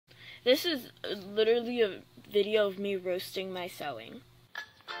This is literally a video of me roasting my sewing.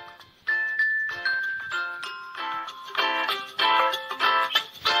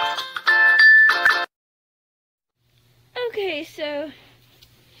 Okay, so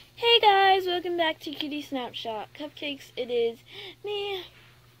hey guys, welcome back to Kitty Snapshot Cupcakes. It is me.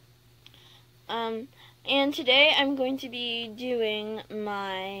 And today I'm going to be doing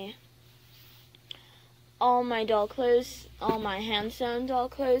all my doll clothes, all my hand sewn doll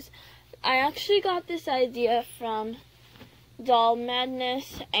clothes. I actually got this idea from Doll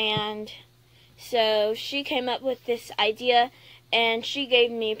Madness, and so she came up with this idea and she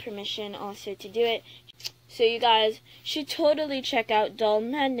gave me permission also to do it. So you guys should totally check out Doll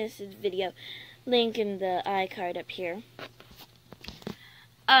Madness's video. Link in the iCard up here.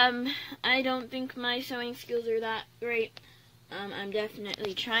 I don't think my sewing skills are that great. I'm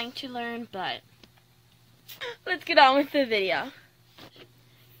definitely trying to learn, but let's get on with the video.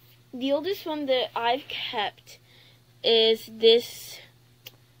 The oldest one that I've kept is this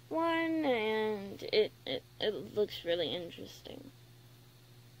one, and it looks really interesting.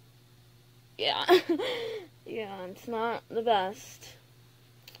 Yeah. Yeah, it's not the best.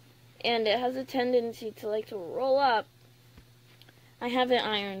 And it has a tendency to like to roll up. I haven't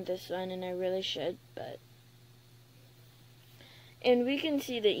ironed this one, and I really should, but... And we can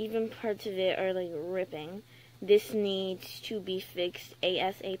see that even parts of it are like ripping. This needs to be fixed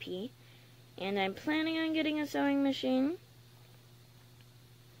ASAP. And I'm planning on getting a sewing machine.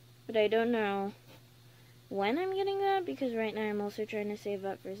 But I don't know when I'm getting that, because right now I'm also trying to save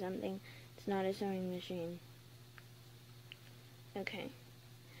up for something. It's not a sewing machine. Okay.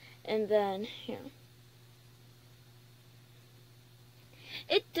 And then, here.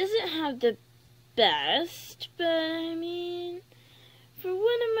 It doesn't have the best, but I mean, for one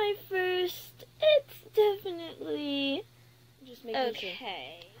of my first, it's definitely just making okay.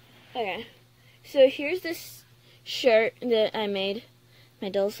 Sure. Okay. So here's this shirt that I made. My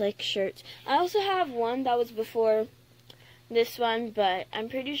dolls like shirts. I also have one that was before this one, but I'm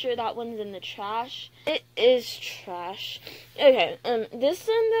pretty sure that one's in the trash. It is trash. Okay, this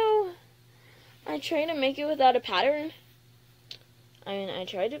one though, I tried to make it without a pattern. I mean, I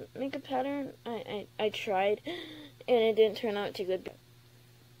tried to make a pattern. I tried, and it didn't turn out too good.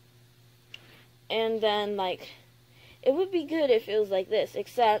 And then, like, it would be good if it was like this,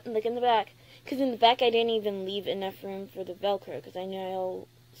 except, like, in the back. Because in the back, I didn't even leave enough room for the Velcro, because I knew I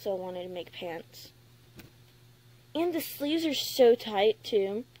also wanted to make pants. And the sleeves are so tight,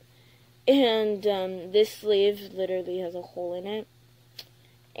 too. And, this sleeve literally has a hole in it.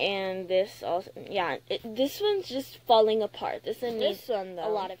 And this also, yeah, this one's just falling apart. This one needs though, a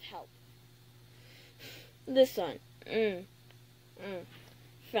lot of help. This one,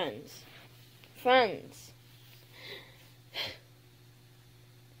 Friends.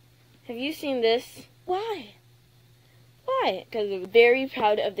 Have you seen this? Why? Because I'm very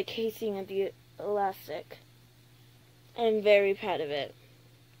proud of the casing of the elastic. I'm very proud of it.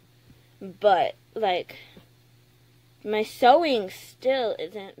 But, like, my sewing still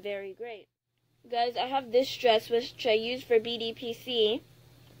isn't very great. Guys, I have this dress which I use for BDPC.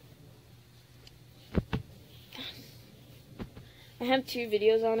 I have 2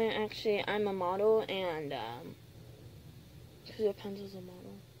 videos on it, actually. I'm a model, and, Rapunzel's a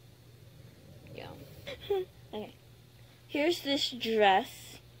model. Yeah. Okay. Here's this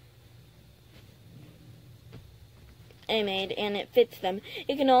dress I made, and it fits them.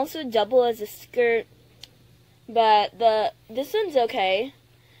 It can also double as a skirt, but this one's okay.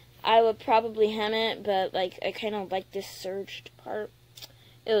 I would probably hem it, but like I kind of like this serged part.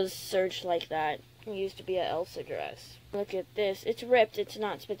 It was serged like that. It used to be an Elsa dress. Look at this. It's ripped. It's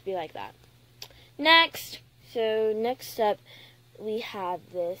not supposed to be like that. Next. So next up, we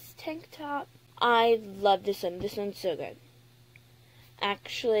have this tank top. I love this one. This one's so good.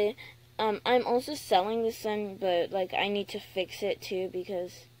 Actually, I'm also selling this one, but like I need to fix it too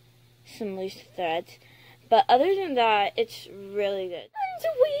because some loose threads. But other than that, it's really good.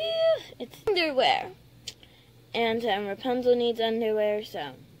 Underwear! It's underwear. And Rapunzel needs underwear,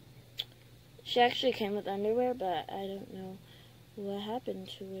 so she actually came with underwear, but I don't know what happened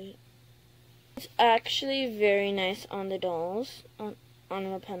to it. It's actually very nice on the dolls, on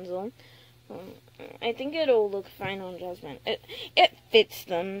Rapunzel. I think it'll look fine on Jasmine. It fits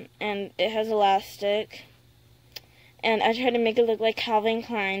them, and it has elastic. And I tried to make it look like Calvin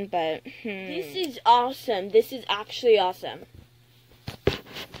Klein, but this is awesome. This is actually awesome.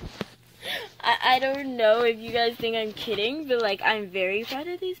 I don't know if you guys think I'm kidding, but like I'm very proud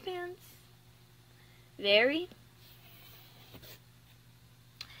of these pants. Very.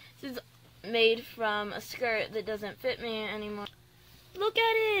 This is made from a skirt that doesn't fit me anymore. Look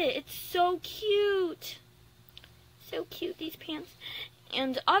at it. It's so cute. So cute, these pants.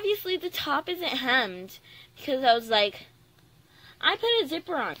 And obviously the top isn't hemmed because I was like, I put a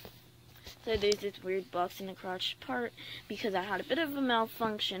zipper on. So there's this weird box in the crotch part because I had a bit of a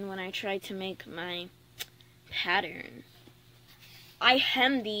malfunction when I tried to make my pattern. I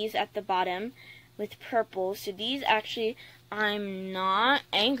hemmed these at the bottom with purple, so these actually, I'm not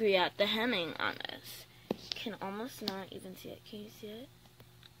angry at the hemming on this. You can almost not even see it. Can you see it?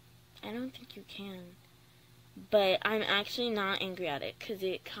 I don't think you can. But I'm actually not angry at it because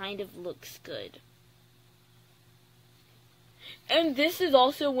it kind of looks good. And this is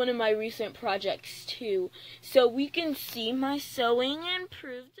also one of my recent projects too. So we can see my sewing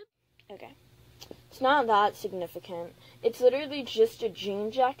improved. Okay. It's not that significant. It's literally just a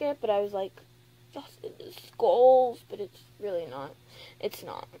jean jacket, but I was like, yes, it is skulls, but it's really not. It's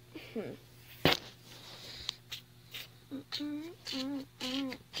not.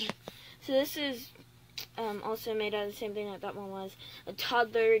 So this is also made out of the same thing that one was. A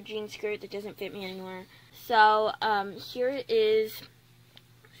toddler jean skirt that doesn't fit me anymore. So, here it is.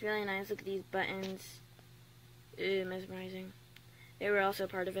 It's really nice. Look at these buttons. Ew, mesmerizing. They were also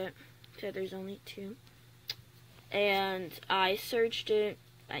part of it. So there's only 2. And I searched it.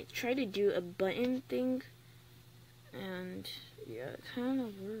 I tried to do a button thing. And, yeah, it kind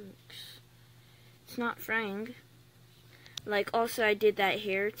of works. It's not fraying. Like, also I did that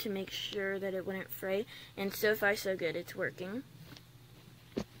here to make sure that it wouldn't fray. And so far, so good. It's working.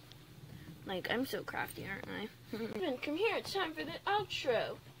 Like, I'm so crafty, aren't I? Come here. It's time for the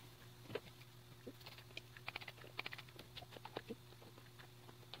outro.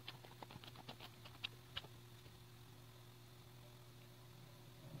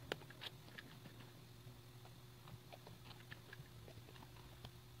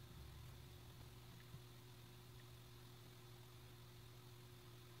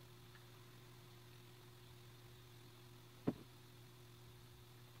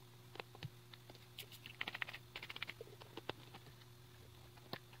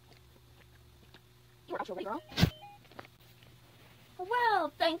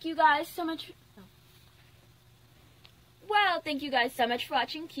 Well, thank you guys so much. Well, thank you guys so much for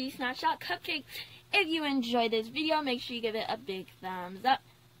watching Key Snapshot Cupcake. If you enjoyed this video, make sure you give it a big thumbs up.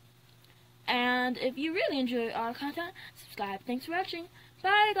 And if you really enjoy our content, subscribe. Thanks for watching.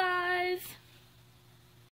 Bye, guys.